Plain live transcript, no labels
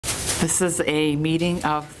This is a meeting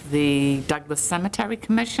of the Douglas Cemetery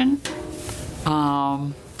Commission.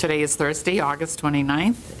 Today is Thursday, August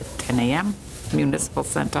 29th, at 10 a.m., Municipal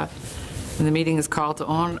Center. And the meeting is called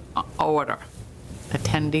to order.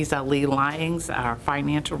 Attendees are Lee Lyons, our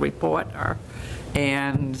financial reporter,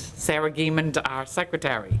 and Sarah Geemond, our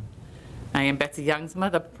secretary. I am Betsy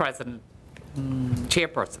Youngsma, the president,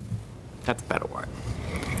 chairperson. That's a better word.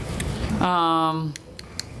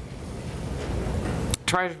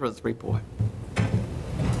 Treasurer's report.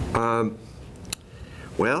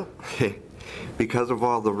 Well, because of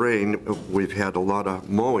all the rain, we've had a lot of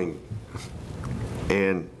mowing,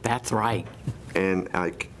 and That's right. and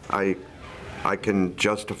I can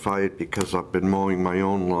justify it because I've been mowing my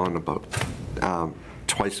own lawn about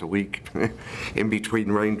twice a week in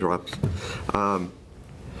between raindrops.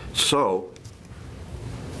 So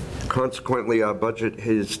consequently, our budget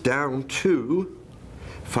is down to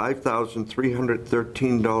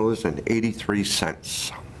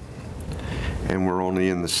 $5,313.83. And we're only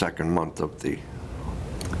in the second month of the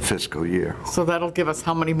fiscal year. So that'll give us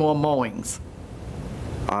how many more mowings?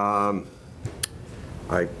 I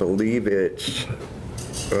believe it's,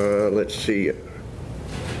 let's see,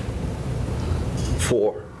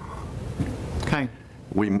 4. Okay.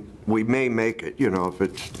 We may make it, you know,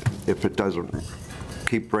 if it doesn't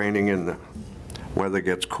keep raining and the weather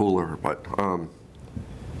gets cooler, but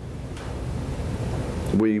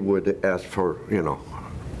we would ask for, you know,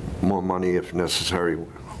 more money if necessary.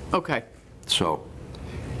 Okay. So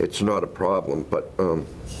it's not a problem, but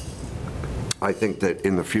I think that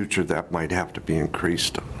in the future that might have to be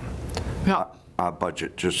increased, Yeah. our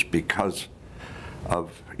budget, just because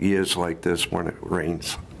of years like this when it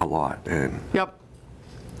rains a lot and Yep.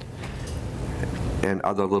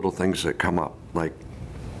 other little things that come up, like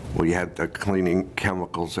we had the cleaning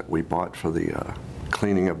chemicals that we bought for the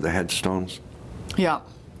cleaning of the headstones. Yeah.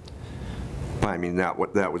 I mean, that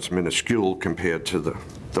was minuscule compared to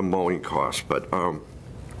the mowing cost, but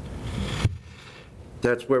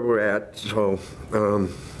that's where we're at. So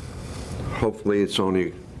hopefully it's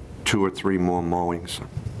only 2 or 3 more mowings.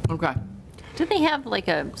 Okay. Do they have like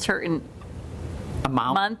a certain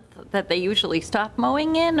Amount? month that they usually stop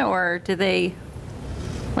mowing in, or do they?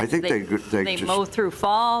 I think they They just, mow through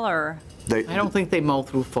fall, or? I don't think they mow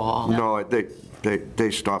through fall. No, they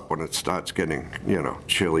stop when it starts getting, you know,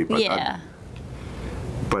 chilly. But Yeah.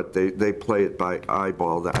 But they play it by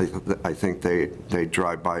eyeball. I think they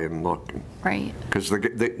drive by and look. Right. Because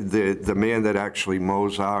the man that actually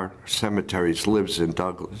mows our cemeteries lives in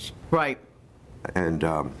Douglas. Right. And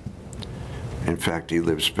in fact, he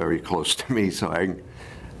lives very close to me, so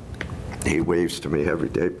he waves to me every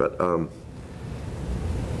day. But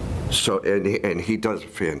so and he does a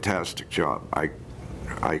fantastic job. I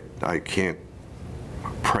can't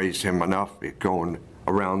praise him enough going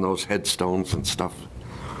around those headstones and stuff,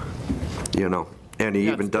 you know. And he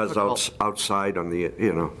Yeah, even it's does difficult. outside on the,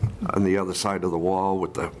 you know, on the other side of the wall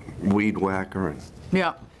with the weed whacker, and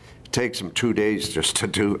Yeah. it takes him 2 days just to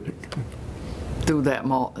do it. Do that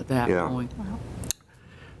Yeah. mowing.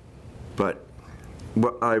 But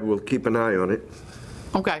I will keep an eye on it.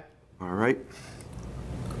 Okay. All right.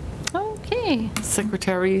 Okay.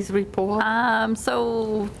 Secretary's report.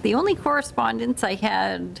 So the only correspondence I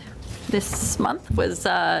had this month was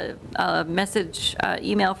a message,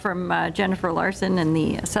 email from Jennifer Larson in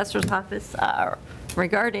the assessor's office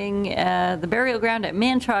regarding the burial ground at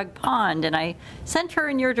Manchog Pond. And I sent her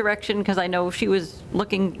in your direction because I know she was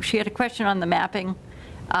looking, she had a question on the mapping.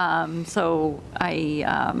 So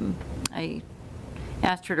I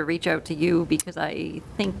asked her to reach out to you because I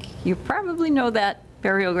think you probably know that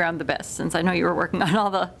burial ground the best, since I know you were working on all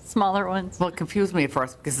the smaller ones. Well, it confused me at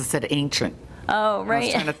first because it said ancient. Oh, I was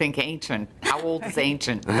right. trying to think ancient. How old is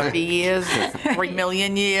ancient? 30 years? 3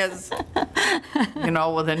 million years? You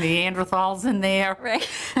know, with the Neanderthals in there? Right.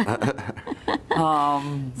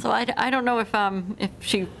 So I don't know if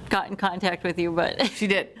she got in contact with you, but, She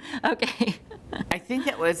did. okay. I think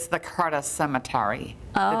it was the Curtis Cemetery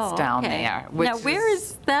Oh, that's down okay. there. Now, where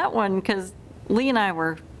is that one? Because Lee and I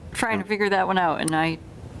were trying to figure that one out, and I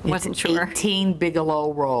wasn't sure. 18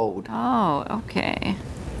 Bigelow Road. Oh, okay.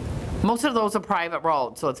 Most of those are private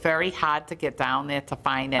roads, so it's very hard to get down there to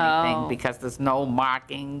find anything Oh. because there's no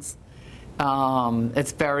markings.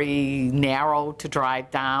 It's very narrow to drive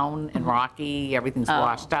down and rocky. Everything's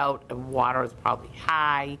washed out. The water is probably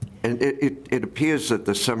high. And it appears that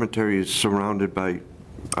the cemetery is surrounded by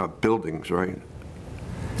buildings, right?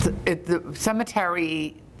 The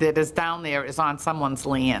cemetery that is down there is on someone's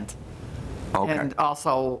land. Okay. And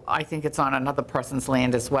also, I think it's on another person's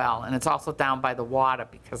land as well, and it's also down by the water,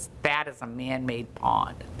 because that is a man-made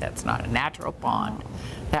pond. That's not a natural pond.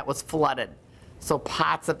 That was flooded. So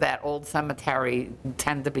parts of that old cemetery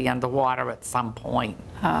tend to be underwater at some point.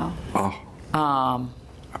 Oh, Oh.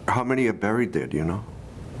 How many are buried there, do you know?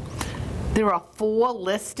 There are 4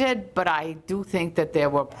 listed, but I do think that there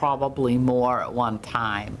were probably more at one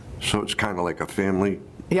time. So it's kind of like a family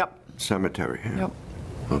Yep, cemetery here? yep.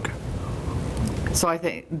 Okay. So I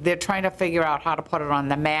think they're trying to figure out how to put it on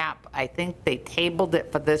the map. I think they tabled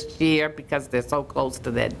it for this year because they're so close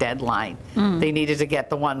to their deadline. They needed to get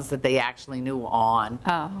the ones that they actually knew on.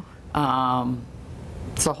 oh,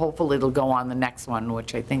 So hopefully it'll go on the next one,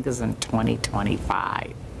 which I think is in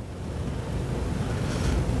 2025.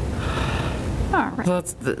 all right,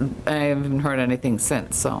 So I haven't heard anything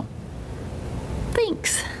since, so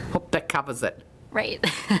thanks. hope that covers it. Right.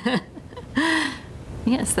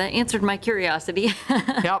 Yes, that answered my curiosity.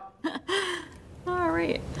 Yep. All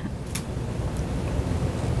right.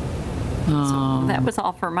 So that was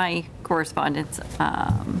all for my correspondence.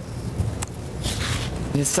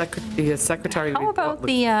 Your secretary. How about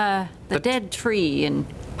the dead tree in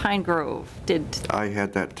Pine Grove? I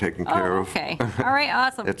had that taken care Oh, of. okay. All right,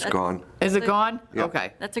 awesome. It's gone. Is it gone? Yeah.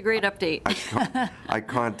 Okay. That's a great update. I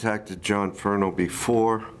contacted John Furno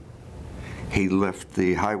before he left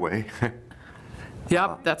the highway,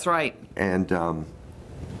 Yep, that's right. and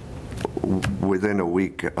within a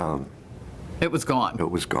week, It was gone. it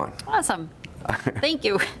was gone. Awesome. Thank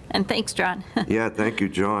you, and thanks, John. Yeah, thank you,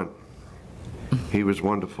 John. He was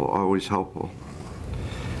wonderful, always helpful.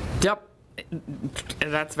 Yep.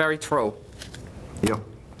 That's very true. Yep.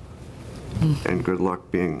 And good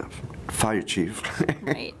luck being the fire chief.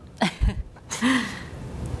 Right.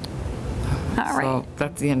 All right. So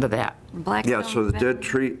that's the end of that. Blackstone Yeah, so the Valley. dead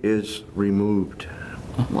tree is removed.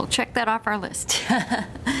 We'll check that off our list.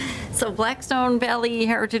 So Blackstone Valley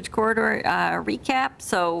Heritage Corridor recap.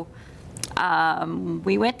 So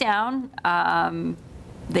we went down.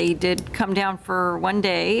 They did come down for one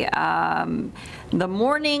day. The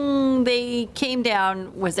morning they came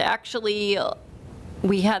down was actually,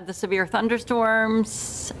 we had the severe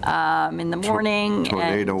thunderstorms in the morning.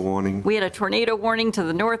 Tornado and warning. We had a tornado warning to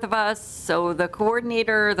the north of us, so the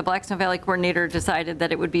coordinator, the Blackstone Valley coordinator, decided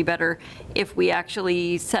that it would be better if we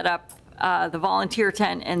actually set up the volunteer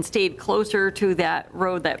tent and stayed closer to that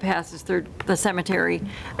road that passes through the cemetery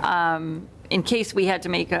in case we had to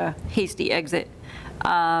make a hasty exit.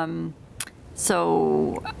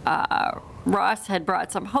 So Ross had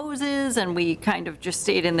brought some hoses, and we kind of just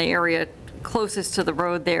stayed in the area closest to the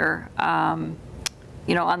road there,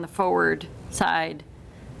 you know, on the forward side.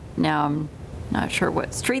 Now, I'm not sure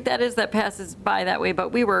what street that is that passes by that way, but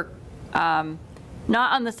we were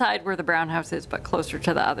not on the side where the Brown House is, but closer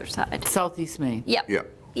to the other side. Southeast Maine. Yep. Yeah.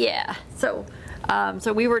 Yeah. So,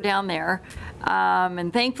 so we were down there,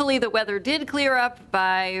 and thankfully the weather did clear up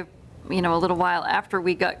by, you know, a little while after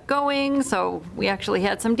we got going. So we actually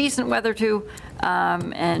had some decent weather too.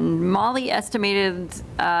 And Molly estimated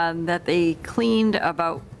that they cleaned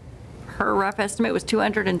about, her rough estimate was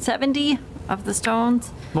 270 of the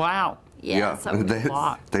stones. Wow. Yeah. So they,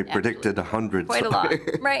 lot. they predicted 100. quite a lot,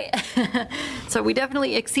 right? So we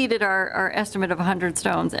definitely exceeded our estimate of 100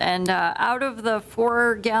 stones. And out of the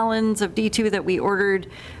 4 gallons of D2 that we ordered,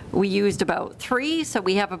 we used about 3, so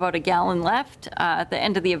we have about a gallon left. At the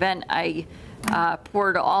end of the event, I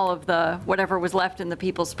poured all of the, whatever was left in the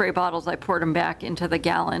people's spray bottles, I poured them back into the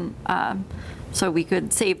gallon so we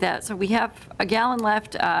could save that. So we have a gallon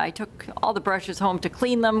left. I took all the brushes home to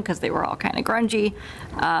clean them because they were all kind of grungy.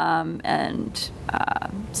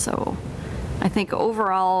 So I think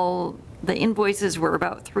overall, the invoices were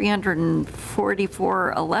about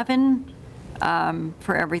 $344.11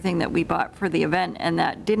 for everything that we bought for the event, and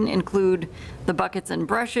that didn't include the buckets and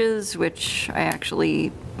brushes, which I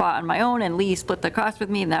actually bought on my own, and Lee split the cost with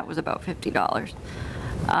me, and that was about $50.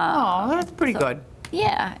 Oh, that's pretty good.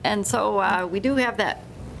 Yeah, and so we do have that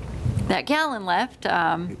gallon left,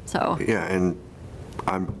 so, Yeah, and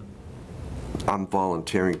I'm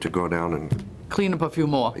volunteering to go down and Clean up a few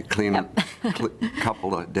more. clean Yep. a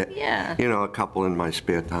couple of, Yeah. you know, a couple in my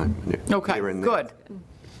spare time. Okay, here and there. good.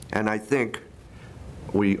 And I think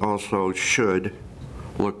we also should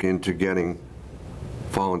look into getting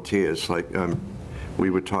volunteers, like we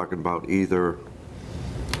were talking about either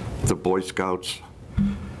the Boy Scouts,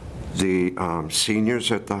 the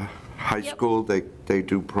seniors at the high Yep. school, they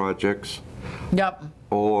do projects, Yep.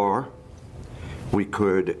 or we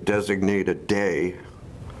could designate a day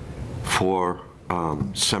for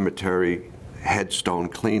cemetery headstone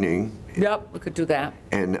cleaning Yep, we could do that.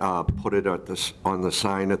 and put it on the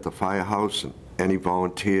sign at the firehouse. And any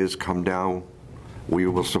volunteers come down, we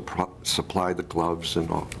will supply the gloves and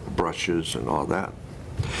all, brushes and all that.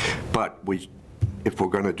 But if we're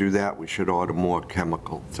going to do that, we should order more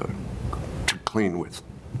chemical to clean with.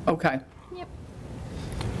 Okay. Yep.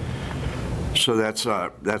 So that's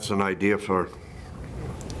an idea for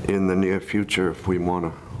in the near future if we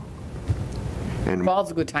want to. And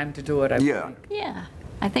Fall's a good time to do it, I yeah, think. Yeah,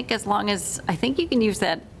 I think as long as, I think you can use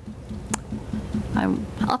that, I'll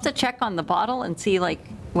have to check on the bottle and see like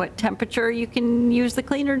what temperature you can use the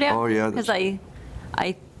cleaner down. Oh, yeah, Because I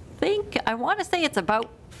think, I want to say it's about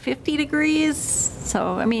 50 degrees,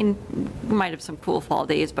 so, I mean, we might have some cool fall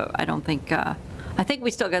days, but I don't think, I think we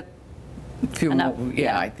still got Few enough. more,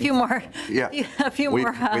 yeah, I A think. few more. yeah. A few we,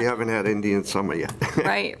 more. we haven't had Indian summer yet.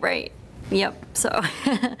 Right. Yep, so,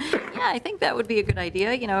 yeah, I think that would be a good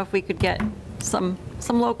idea, if we could get some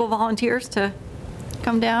local volunteers to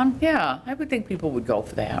come down. Yeah, I would think people would go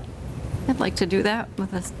for that. I'd like to do that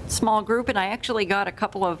with a small group, and I actually got a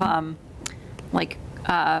couple of,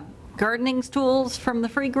 gardening tools from the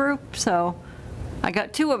free group, so I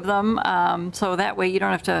got 2 of them, so that way you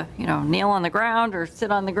don't have to, kneel on the ground or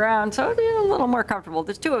sit on the ground, so they're a little more comfortable.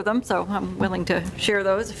 There's 2 of them, so I'm willing to share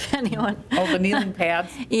those if anyone. Oh, the kneeling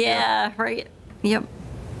pads? Yeah, right, yep.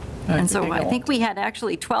 And so I think we had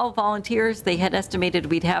actually 12 volunteers. They had estimated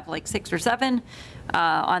we'd have like 6 or 7.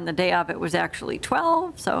 On the day of, it was actually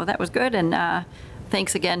 12, so that was good. And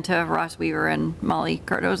thanks again to Ross Weaver and Molly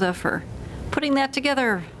Cardoza for putting that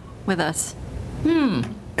together with us.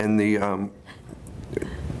 And the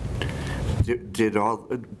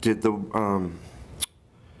did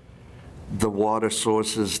the water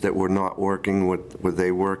sources that were not working, were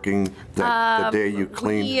they working the day you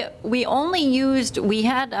cleaned? We only used, we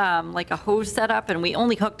had like a hose set up, and we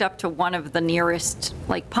only hooked up to one of the nearest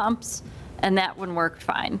like pumps, and that one worked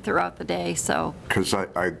fine throughout the day, so. Because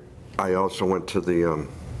I also went to the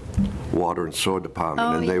water and sewer department,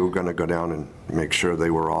 Oh, and they yeah. were going to go down and make sure they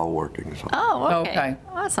were all working. Oh, okay. Okay.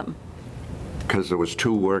 Awesome. Because there was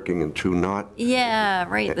 2 working and 2 not. Yeah,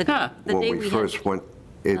 right. The Huh. the When day we we had. first went,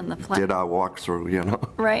 it on the flag. did our walkthrough,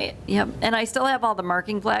 Right, yep. And I still have all the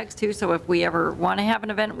marking flags too, so if we ever want to have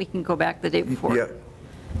an event, we can go back the day before. Yeah.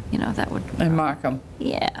 That would, And mark them.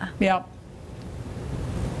 yeah. Yep.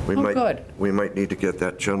 We Oh, might, good. we might need to get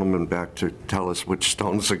that gentleman back to tell us which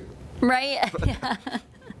stones Right,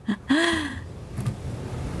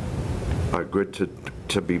 are good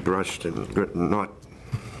to be brushed and good not.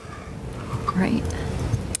 right.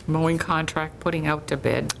 Mowing contract, putting out to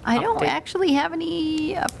bid. I don't Update. actually have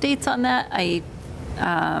any updates on that.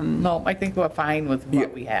 No, I think we're fine with Yeah.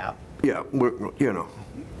 what we have. Yeah,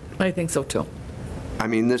 I think so too. I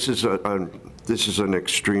mean, this is an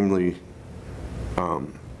extremely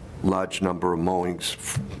large number of mowings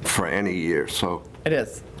for any year, so It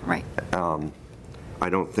is. Right. I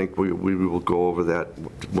don't think we will go over that,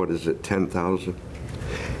 what is it, 10,000?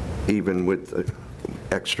 Even with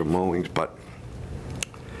extra mowings, but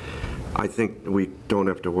I think we don't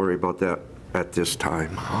have to worry about that at this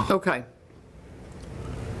time. Okay.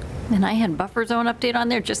 And I had buffer zone update on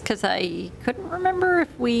there just because I couldn't remember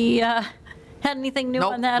if we had anything new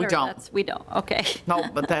Nope, on that. we or don't. We don't, okay. No,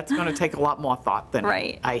 but that's going to take a lot more thought than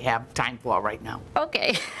Right. I have time for right now.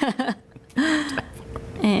 Okay.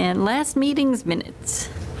 And last meeting's minutes.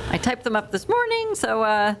 I typed them up this morning, so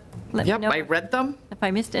let me Yep, know I read them. if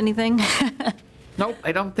I missed anything. Nope,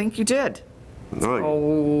 I don't think you did. No,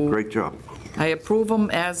 Oh. great job. I approve them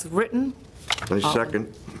as written. I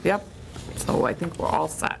second. Yep. So I think we're all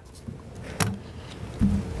set.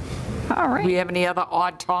 All Do we right. have any other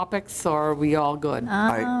odd topics, or are we all good?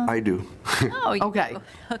 I do. Oh, you- Okay.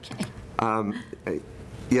 Okay.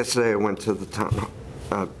 Yesterday, I went to the town,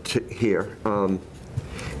 here,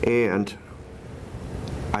 and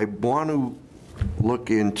I want to look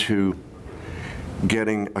into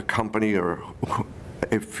getting a company, or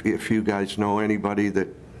if you guys know anybody that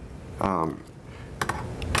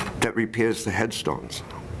repairs the headstones.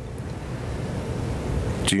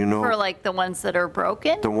 Do you know? For like the ones that are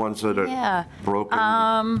broken? The ones that Yeah. are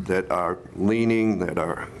broken, that are leaning, that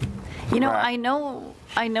are cracked?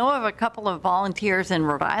 I know of a couple of volunteers in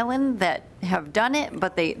Rhode Island that have done it,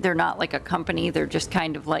 but they're not like a company, they're just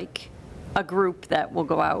kind of like a group that will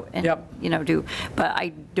go out and, Yep. do. But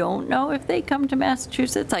I don't know if they come to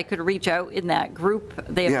Massachusetts. I could reach out in that group.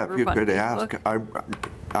 They have Yeah, a if you group on could ask.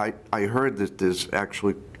 Facebook. I heard that there's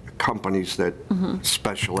actually companies that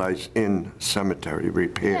specialize in cemetery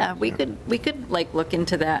repair. Yeah, we could like look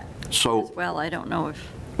into that So- as well. I don't know if,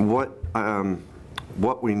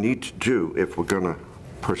 What we need to do, if we're going to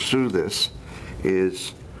pursue this,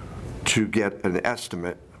 is to get an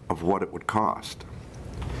estimate of what it would cost.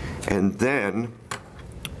 And then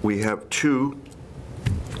we have two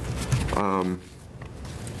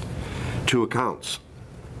accounts.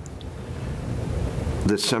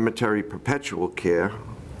 The cemetery perpetual care,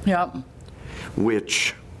 Yep.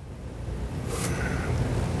 which,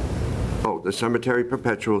 the cemetery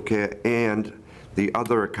perpetual care, and the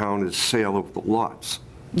other account is sale of the lots.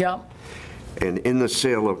 Yep. And in the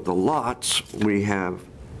sale of the lots, we have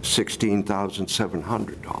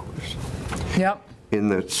 $16,700. Yep. In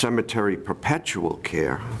the cemetery perpetual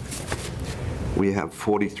care, we have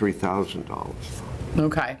 $43,000.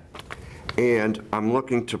 Okay. And I'm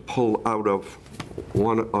looking to pull out of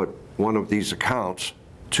one of these accounts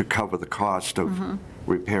to cover the cost of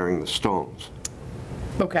repairing the stones,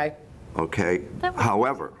 Okay. okay? That works.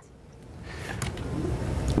 However,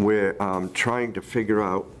 we're trying to figure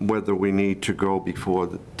out whether we need to go before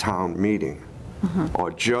the town meeting,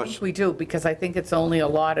 or just, We do, because I think it's only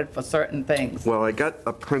allotted for certain things. well, I got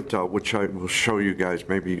a printout, which I will show you guys,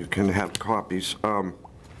 maybe you can have copies, of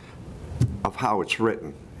how it's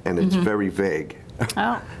written, and it's very vague.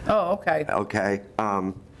 Oh, Oh, okay. Okay?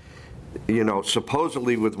 You know,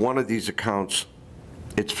 supposedly with one of these accounts,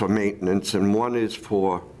 it's for maintenance, and one is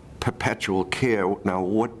for perpetual care. Now,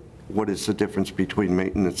 what is the difference between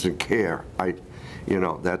maintenance and care?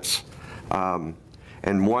 That's,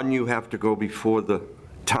 and one you have to go before the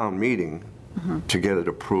town meeting to get it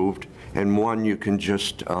approved, and one you can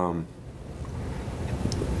just,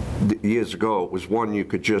 years ago, it was one you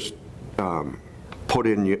could just put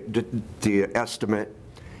in the estimate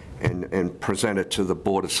and present it to the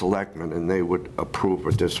Board of Selectmen, and they would approve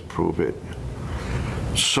or disapprove it.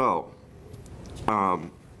 So,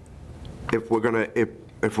 if we're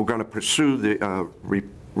gonna pursue the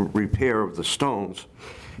repair of the stones,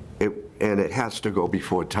 and it has to go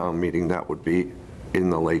before town meeting, that would be in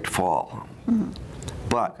the late fall.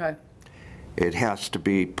 But Okay. it has to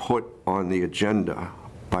be put on the agenda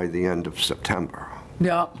by the end of September.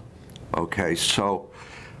 Yep. Okay, so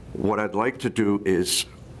what I'd like to do is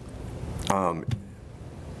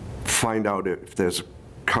find out if there's a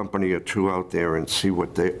company or two out there and see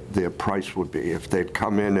what their price would be. If they'd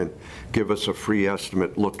come in and give us a free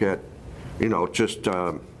estimate, look at, just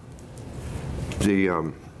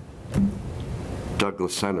the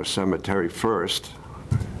Douglas Center Cemetery first,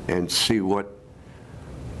 and see what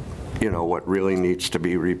really needs to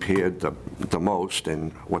be repaired the most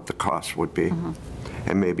and what the cost would be.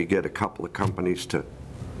 And maybe get a couple of companies to,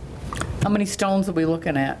 How many stones are we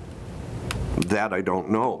looking at? that I don't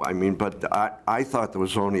know. I mean, but I thought there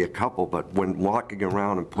was only a couple, but when walking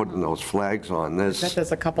around and putting those flags on, I bet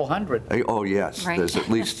there's a couple hundred. oh yes, Right. there's at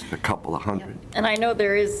least a couple of hundred. and I know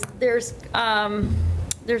there's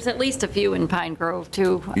at least a few in Pine Grove,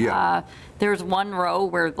 too. Yeah. There's one row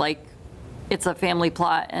where, like, it's a family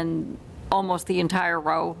plot, and almost the entire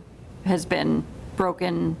row has been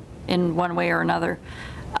broken in one way or another.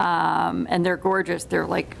 And they're gorgeous. They're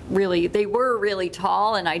like they were really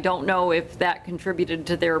tall, and I don't know if that contributed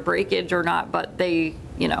to their breakage or not, but they're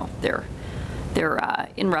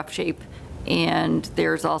in rough shape. And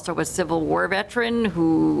there's also a Civil War veteran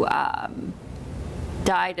who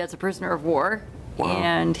died as a prisoner of war. Wow.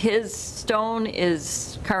 And his stone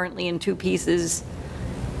is currently in two pieces,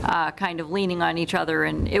 kind of leaning on each other,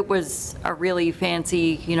 and it was a really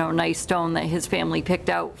fancy, nice stone that his family picked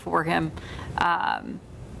out for him.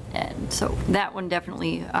 And so that one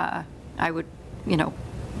definitely, I would,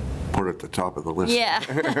 Put at the top of the list.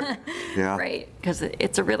 yeah, Yeah. right, because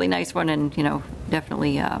it's a really nice one, and,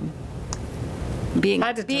 definitely being,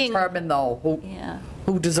 Hard to determine, though, yeah.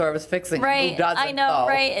 who deserves fixing, and Right, who doesn't, I know, though,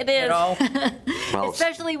 right, it is. Well,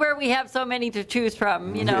 Especially where we have so many to choose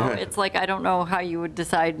from, it's like, I don't know how you would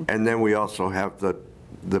decide. and then we also have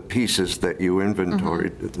the pieces that you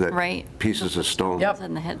inventoried, that Right. pieces of stone. Yep.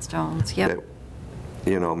 And the headstones, yep.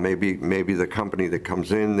 that, maybe the company that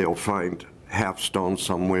comes in, they'll find half stone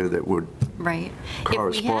somewhere that would, Right. If we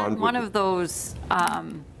correspond had one with of those,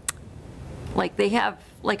 like they have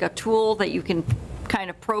like a tool that you can kind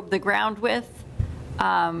of probe the ground with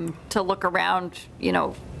to look around,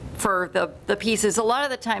 for the pieces. A lot of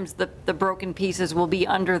the times the broken pieces will be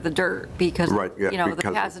under the dirt because, Right, yeah, the because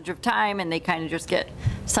of- passage of time, and they kind of just get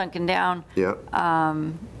sunken down. yeah.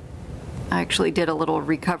 I actually did a little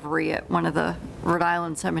recovery at one of the Rhode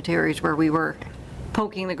Island cemeteries where we were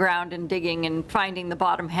poking the ground and digging and finding the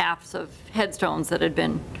bottom halves of headstones that had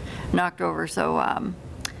been knocked over. So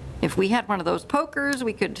if we had one of those pokers,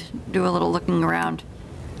 we could do a little looking around,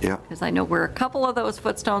 Yeah. because I know where a couple of those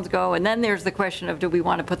footstones go. And then there's the question of, do we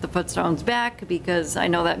want to put the footstones back? Because I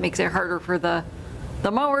know that makes it harder for the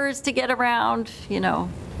the mowers to get around,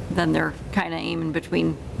 then they're kind of aiming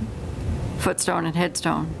between footstone and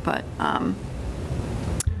headstone. But,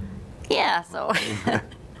 yeah, so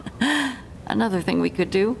another thing we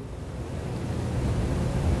could do.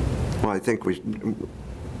 Well, I think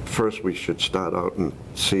first we should start out and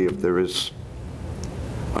see if there is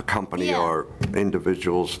a company Yeah. or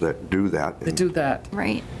individuals that do that. To do that.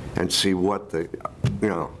 Right, And see what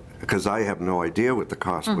because I have no idea what the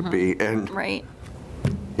cost would be, and, right.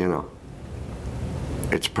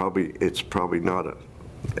 it's probably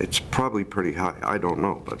pretty high, I don't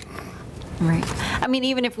know, but, Right. I mean,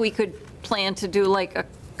 even if we could plan to do like a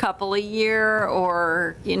couple a year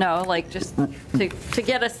or, like just to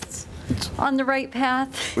get us on the right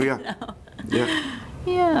path. yeah, yeah.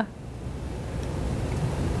 Yeah.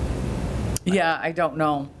 Yeah, I don't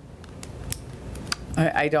know.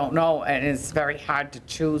 I don't know, and it's very hard to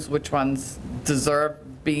choose which ones deserve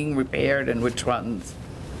being repaired and which ones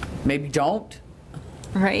maybe don't.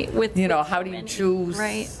 Right. With How do you choose?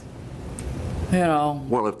 Right.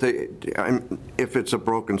 Well, if it's a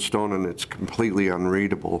broken stone and it's completely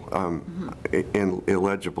unreadable, and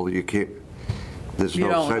illegible, you can't, there's You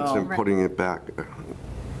no don't sense know. in putting it back,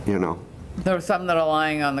 There are some that are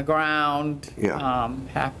lying on the ground, Yeah.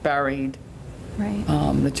 half buried, Right.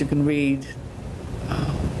 that you can read.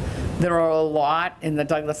 There are a lot in the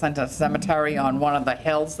Douglas Center Cemetery on one of the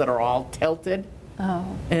hills that are all tilted, Oh,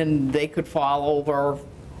 and they could fall over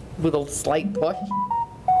with a slight push,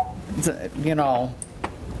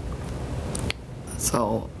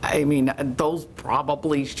 So, I mean, those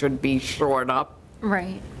probably should be shored up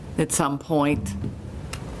right. at some point.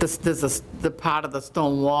 There's the part of the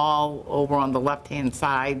stone wall over on the left-hand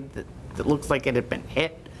side that looks like it had been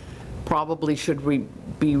hit, probably should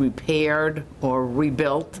be repaired or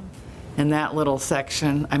rebuilt in that little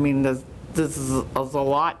section. I mean, there's a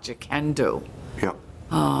lot you can do. yeah.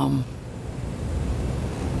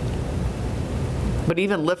 But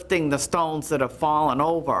even lifting the stones that have fallen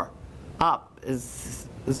over up is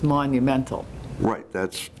monumental. Right,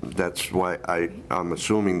 that's why I'm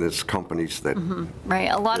assuming there's companies that, Right.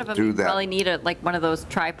 A lot of them Do you that. probably need like one of those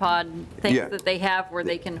tripod things Yeah. that they have where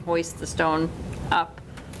they can hoist the stone up.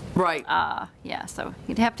 Right. Yeah, so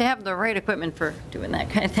you'd have to have the right equipment for doing that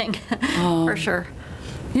kind of thing, for sure.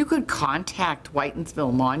 You could contact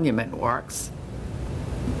Whitensville Monument Works.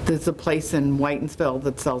 There's a place in Whitensville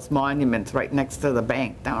that sells monuments right next to the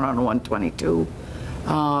bank down on 122.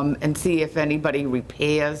 And see if anybody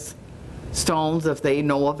repairs stones, if they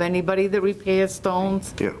know of anybody that repairs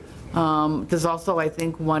stones. yeah, There's also, I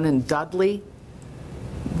think, one in Dudley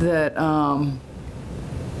that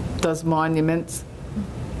does monuments.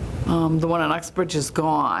 The one in Uxbridge is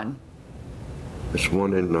gone. there's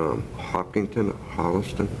one in Hopkinton,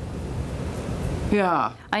 Holliston.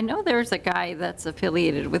 Yeah. I know there's a guy that's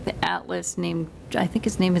affiliated with the Atlas named, I think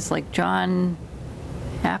his name is like John,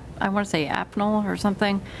 I want to say Apnell or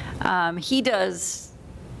something. He does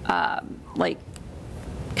like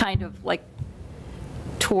kind of like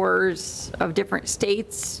tours of different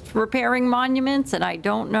states repairing monuments, and I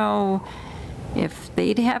don't know if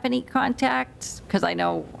they'd have any contacts, because I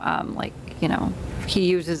know he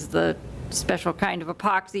uses the special kind of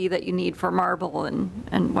epoxy that you need for marble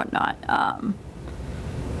and whatnot.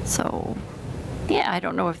 So, yeah, I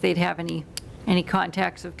don't know if they'd have any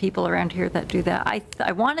contacts of people around here that do that.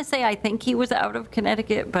 I want to say I think he was out of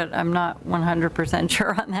Connecticut, but I'm not 100%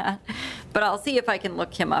 sure on that. But I'll see if I can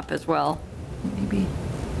look him up as well, maybe.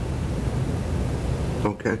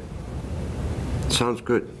 Okay. Sounds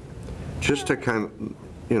good. Just to kind of,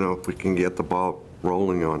 if we can get the ball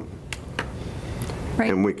rolling on, Right.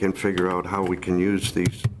 and we can figure out how we can use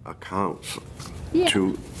these accounts Yeah.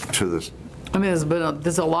 to this. I mean,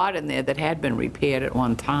 there's a lot in there that had been repaired at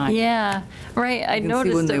one time. Yeah, right, I You can see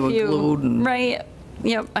noticed when they a were few. glued and- Right,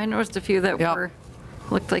 yep, I noticed a few that Yep.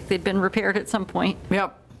 looked like they'd been repaired at some point.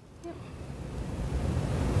 Yep.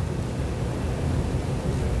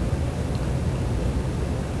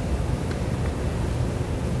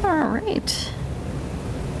 All right.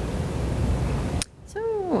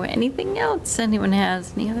 So, anything else anyone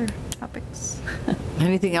has? Any other topics?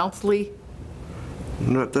 Anything else, Lee?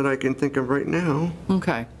 Not that I can think of right now.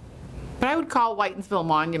 Okay. But I would call Whitensville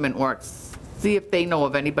Monument Works, see if they know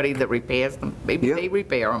of anybody that repairs them. Maybe Yeah. they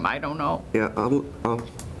repair them, I don't know. Yeah, I'll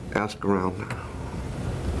ask around.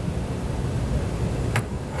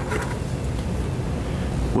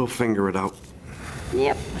 We'll figure it out.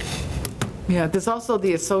 Yep. Yeah, there's also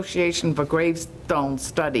the Association for Gravestone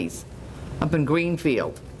Studies up in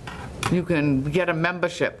Greenfield. You can get a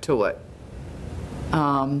membership to it.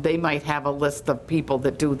 They might have a list of people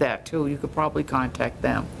that do that too. You could probably contact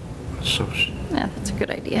them. Yeah, that's a good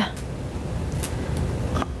idea.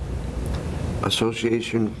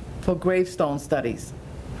 Association, For gravestone studies.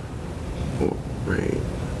 oh, right.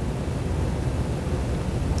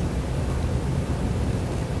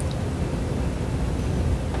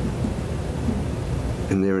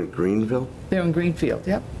 And they're in Greenville, They're in Greenfield,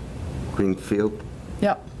 yep, Greenfield?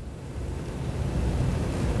 yep.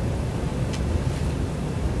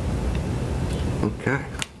 Okay.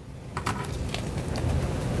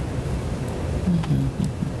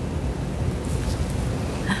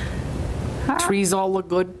 Trees all look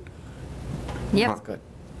good? Yep, Good.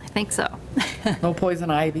 I think so. No poison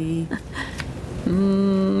ivy?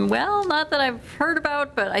 Well, not that I've heard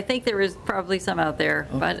about, but I think there is probably some out there.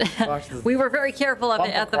 But gosh, the we were very careful of it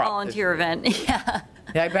bumper at the crop volunteer event. Yeah,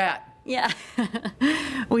 Yeah, I bet. yeah.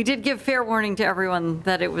 We did give fair warning to everyone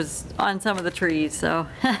that it was on some of the trees, so,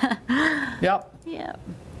 Yep. yeah.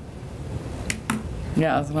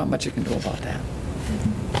 Yeah, there's not much you can do about that.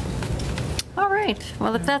 All right,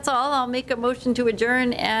 well, if that's all, I'll make a motion to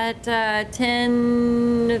adjourn at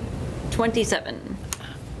 10:27.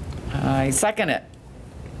 I second it.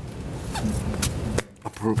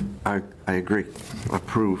 Approve, I agree.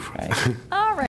 Approve. Right. All right.